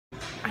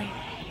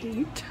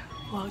hate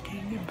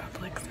vlogging in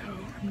public, so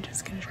I'm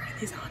just gonna try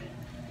these on.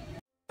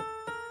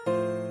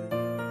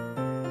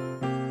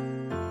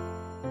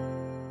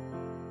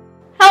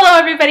 Hello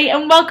everybody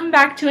and welcome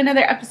back to another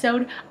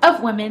episode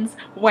of Women's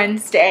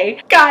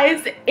Wednesday.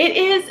 Guys, it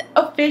is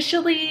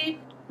officially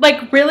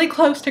like really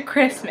close to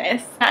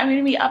Christmas. I'm going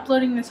to be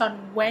uploading this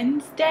on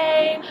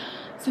Wednesday,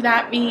 so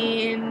that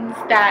means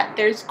that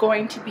there's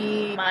going to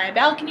be my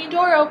balcony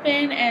door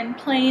open and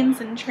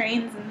planes and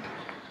trains and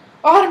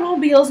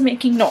automobiles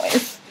making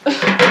noise.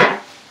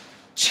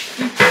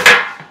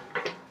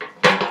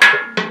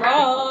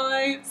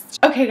 Right.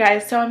 Okay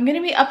guys, so I'm going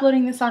to be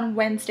uploading this on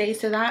Wednesday,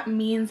 so that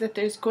means that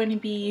there's going to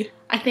be,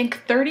 I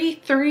think,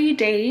 33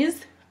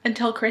 days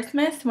until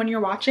Christmas when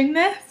you're watching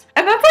this.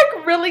 And that's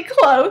like really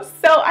close.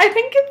 So I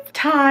think it's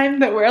time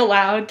that we're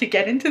allowed to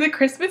get into the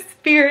Christmas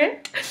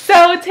spirit.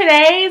 So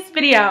today's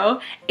video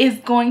is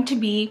going to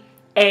be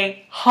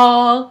a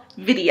haul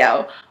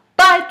video,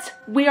 but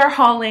we are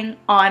hauling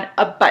on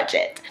a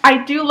budget.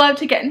 I do love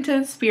to get into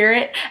the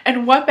spirit,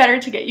 and what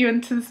better to get you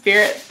into the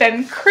spirit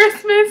than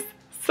Christmas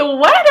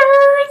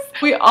sweaters?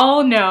 We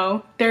all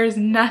know there's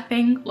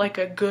nothing like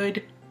a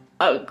good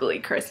ugly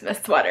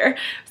Christmas sweater.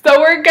 So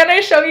we're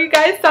gonna show you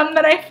guys some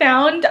that I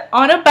found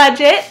on a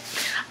budget.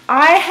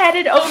 I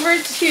headed over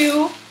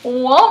to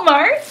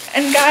Walmart,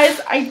 and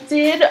guys, I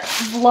did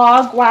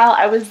vlog while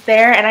I was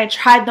there and I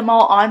tried them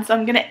all on, so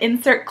I'm gonna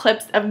insert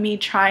clips of me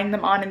trying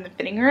them on in the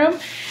fitting room,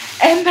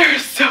 and they're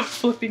so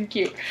flipping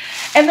cute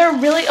and they're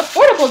really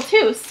affordable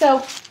too. So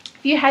if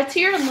you head to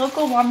your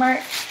local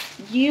Walmart,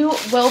 you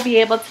will be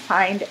able to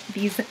find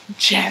these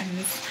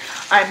gems,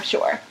 I'm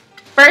sure.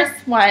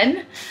 First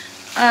one,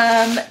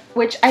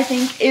 which I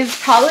think is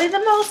probably the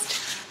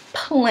most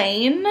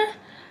plain,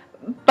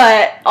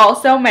 but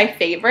also my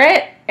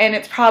favorite, and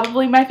it's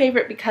probably my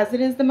favorite because it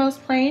is the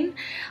most plain.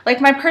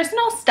 Like, my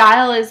personal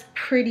style is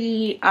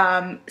pretty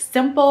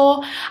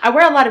simple. I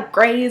wear a lot of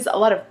grays, a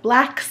lot of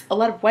blacks, a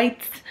lot of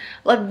whites,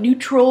 a lot of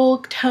neutral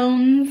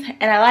tones,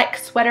 and I like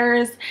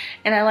sweaters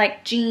and I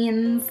like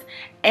jeans,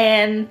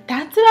 and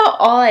that's about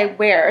all I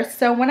wear.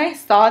 So when I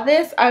saw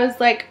this, I was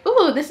like,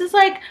 ooh, this is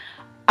like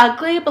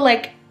ugly, but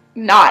like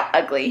not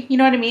ugly, you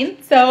know what I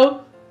mean?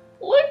 So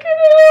look at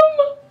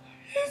him,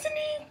 isn't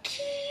he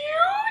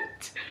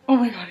cute? Oh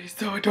my god, he's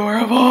so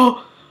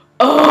adorable.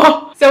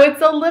 Oh, so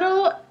it's a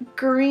little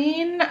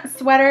green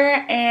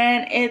sweater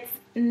and it's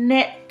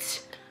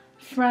knit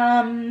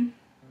from,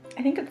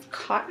 I think it's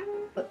cotton.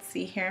 Let's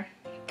see here.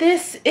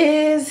 This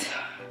is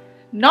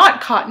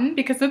not cotton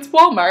because it's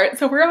Walmart,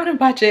 so we're on a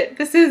budget.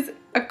 This is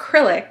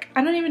acrylic.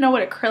 I don't even know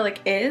what acrylic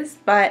is,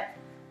 but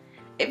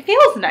it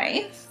feels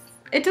nice.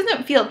 It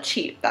doesn't feel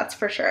cheap, that's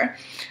for sure.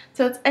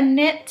 So it's a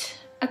knit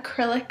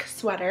acrylic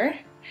sweater,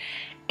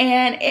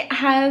 and it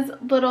has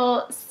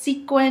little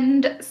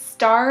sequined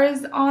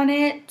stars on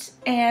it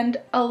and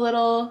a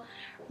little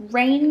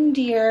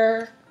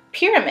reindeer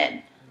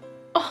pyramid.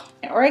 Oh,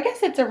 or I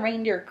guess it's a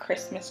reindeer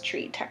Christmas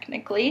tree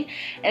technically,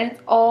 and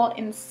it's all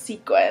in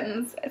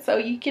sequins. So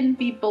you can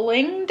be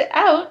blinged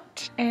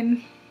out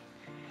and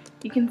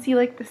you can see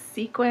like the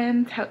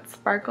sequins, how it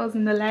sparkles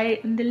in the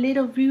light, and the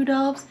little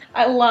Rudolphs.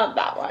 I love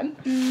that one.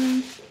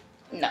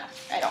 No,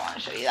 I don't want to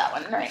show you that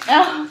one right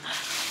now.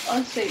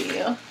 I'll show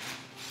you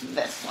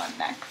this one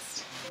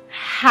next.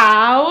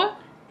 How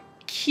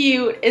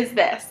cute is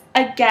this?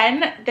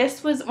 Again,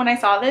 this was, when I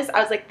saw this,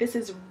 I was like, this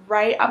is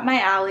right up my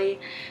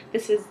alley.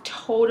 This is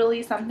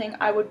totally something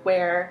I would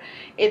wear.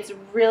 It's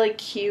really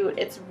cute.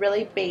 It's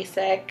really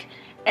basic.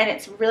 And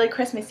it's really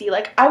Christmassy.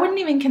 Like, I wouldn't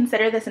even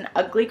consider this an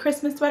ugly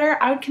Christmas sweater.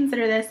 I would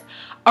consider this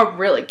a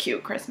really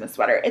cute Christmas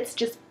sweater. It's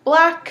just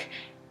black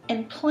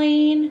and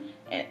plain,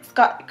 and it's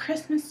got the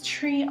Christmas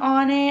tree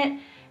on it,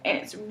 and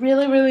it's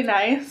really, really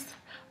nice.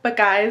 But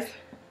guys,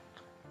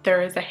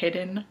 there is a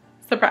hidden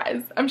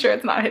surprise. I'm sure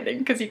it's not hidden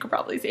because you could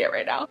probably see it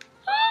right now.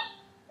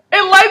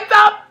 It lights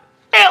up.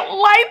 It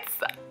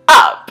lights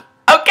up.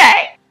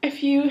 Okay.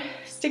 If you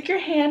stick your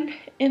hand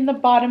in the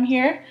bottom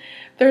here,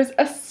 there's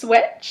a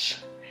switch.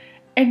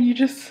 And you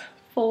just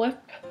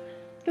flip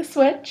the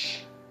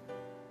switch,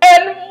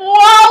 and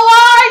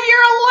voila,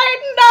 you're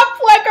lighting up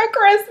like a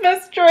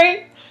Christmas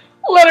tree.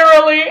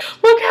 Literally.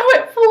 Look how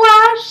it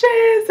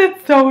flashes.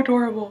 It's so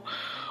adorable.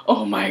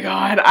 Oh my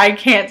god, I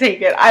can't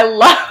take it. I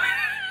love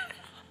it.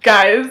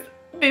 Guys,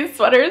 these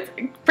sweaters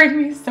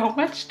bring me so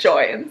much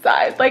joy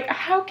inside. Like,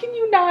 how can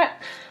you not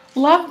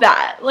love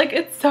that? Like,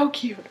 it's so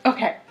cute.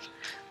 Okay.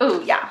 Oh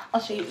yeah,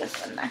 I'll show you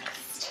this one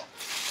next.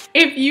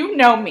 If you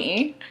know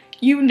me,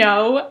 you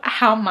know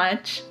how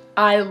much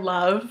I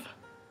love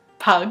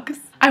pugs.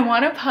 I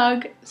want a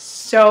pug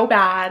so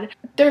bad.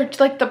 They're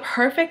like the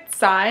perfect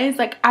size.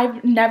 Like,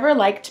 I've never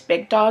liked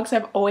big dogs.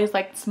 I've always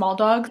liked small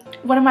dogs.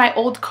 One of my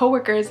old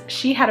coworkers,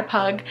 she had a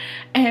pug,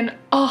 and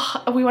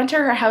oh, we went to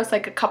her house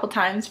like a couple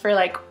times for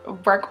like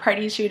work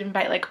parties. She would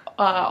invite like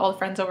all the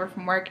friends over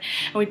from work,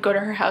 and we'd go to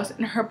her house,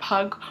 and her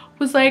pug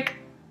was like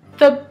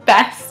the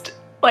best,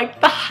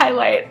 like the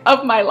highlight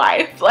of my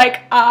life.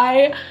 Like,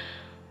 I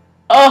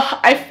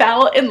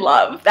fell in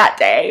love that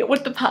day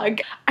with the pug.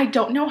 I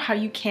don't know how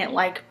you can't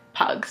like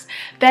pugs.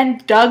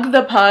 Then Doug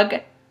the pug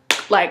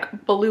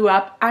like blew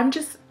up.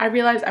 I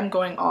realize I'm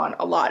going on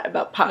a lot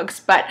about pugs,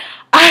 but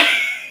I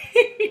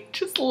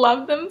just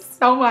love them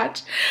so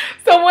much.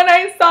 So when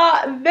I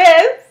saw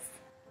this,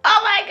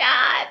 oh my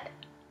god,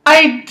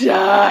 I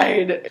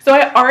died. So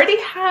I already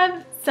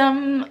have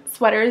some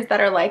sweaters that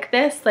are like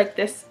this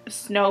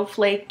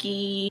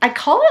snowflakey, I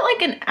call it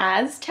like an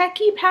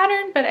Aztec-y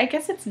pattern, but I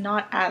guess it's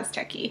not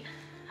Aztec-y.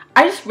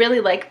 I just really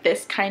like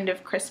this kind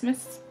of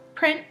Christmas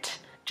print.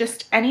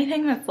 Just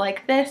anything that's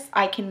like this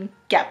I can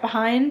get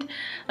behind.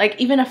 Like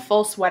even a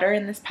full sweater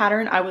in this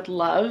pattern I would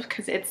love,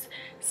 because it's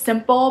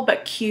simple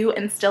but cute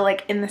and still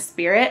like in the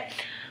spirit.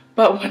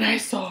 But when I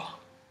saw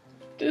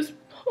this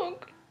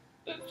pug,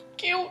 this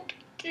cute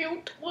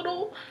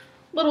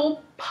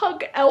little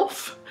pug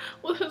elf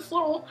with his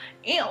little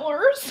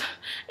antlers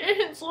and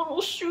his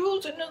little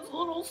shoes and his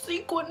little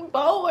sequin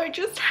bow, I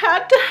just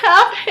had to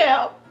have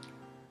him.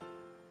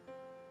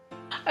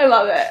 I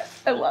love it.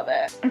 I love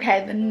it.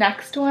 Okay, the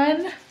next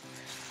one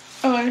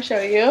I want to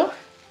show you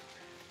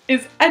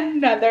is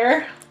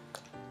another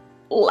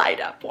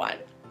light up one.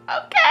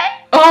 Okay.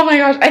 Oh my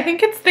gosh, I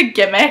think it's the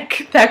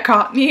gimmick that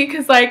got me,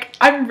 because like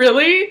I'm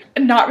really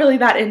not really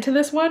that into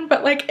this one,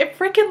 but like it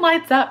freaking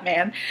lights up,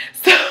 man.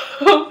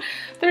 So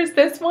there's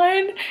this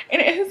one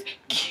and it has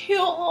cute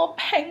little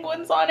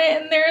penguins on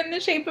it and they're in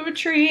the shape of a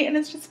tree and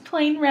it's just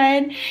plain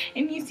red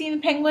and you see the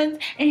penguins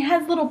and it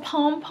has little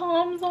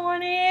pom-poms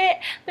on it.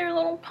 They're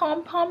little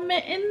pom-pom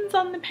mittens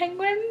on the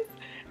penguins,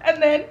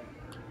 and then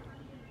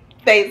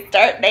they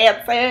start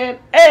dancing.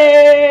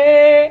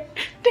 Hey.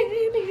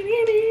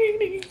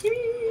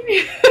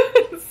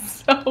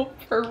 So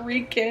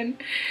freaking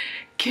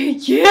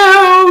cute.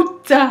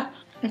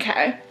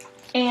 Okay,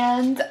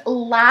 and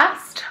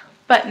last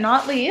but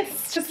not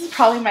least, this is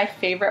probably my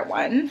favorite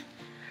one,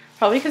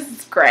 probably because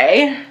it's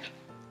gray,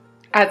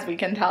 as we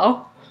can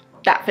tell.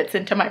 That fits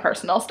into my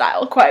personal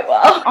style quite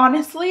well.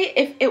 Honestly,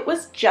 if it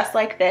was just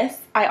like this,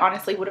 I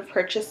honestly would have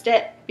purchased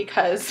it,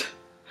 because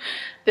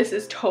this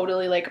is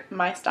totally like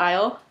my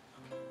style,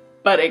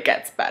 but it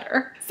gets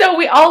better. So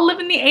we all live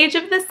in the age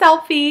of the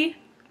selfie,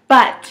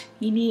 but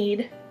you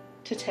need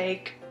to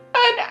take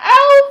an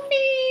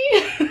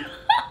selfie.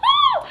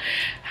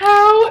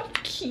 How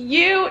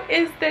cute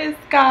is this,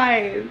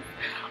 guys?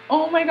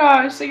 Oh my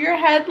gosh, so your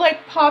head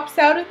like pops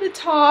out of the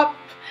top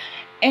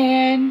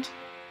and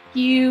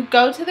you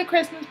go to the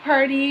Christmas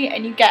party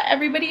and you get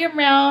everybody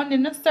around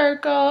in a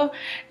circle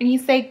and you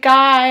say,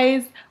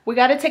 guys, we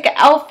gotta take a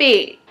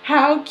selfie.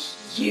 How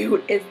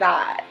cute is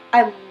that?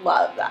 I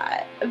love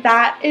that.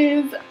 That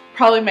is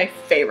probably my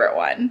favorite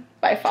one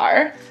by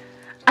far.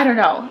 I don't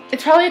know.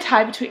 It's probably a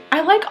tie between,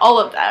 I like all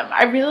of them.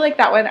 I really like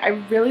that one. I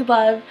really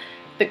love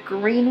the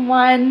green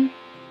one.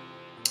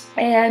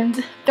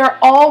 And they're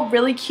all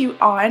really cute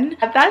on.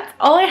 That's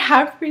all I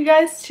have for you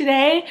guys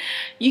today.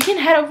 You can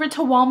head over to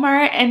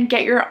Walmart and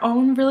get your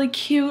own really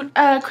cute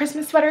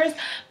Christmas sweaters.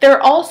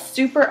 They're all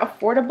super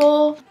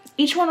affordable.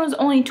 Each one was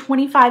only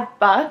 25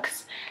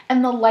 bucks.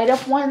 And the light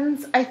up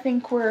ones I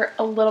think were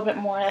a little bit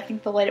more. I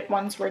think the light up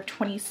ones were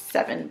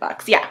 27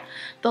 bucks. Yeah,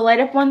 the light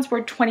up ones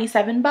were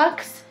 27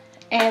 bucks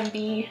and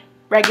the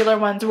regular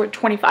ones were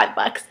 25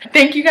 bucks.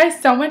 Thank you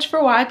guys so much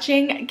for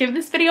watching. Give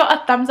this video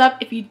a thumbs up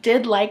if you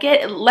did like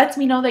it. It lets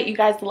me know that you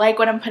guys like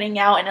what I'm putting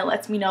out, and it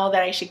lets me know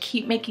that I should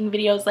keep making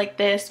videos like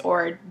this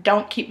or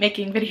don't keep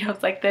making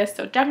videos like this.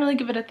 So definitely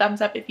give it a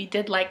thumbs up if you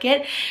did like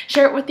it.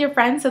 Share it with your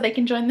friends so they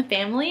can join the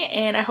family,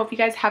 and I hope you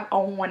guys have a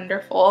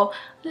wonderful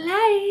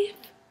life.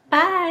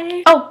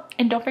 Bye. Oh,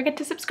 and don't forget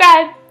to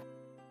subscribe.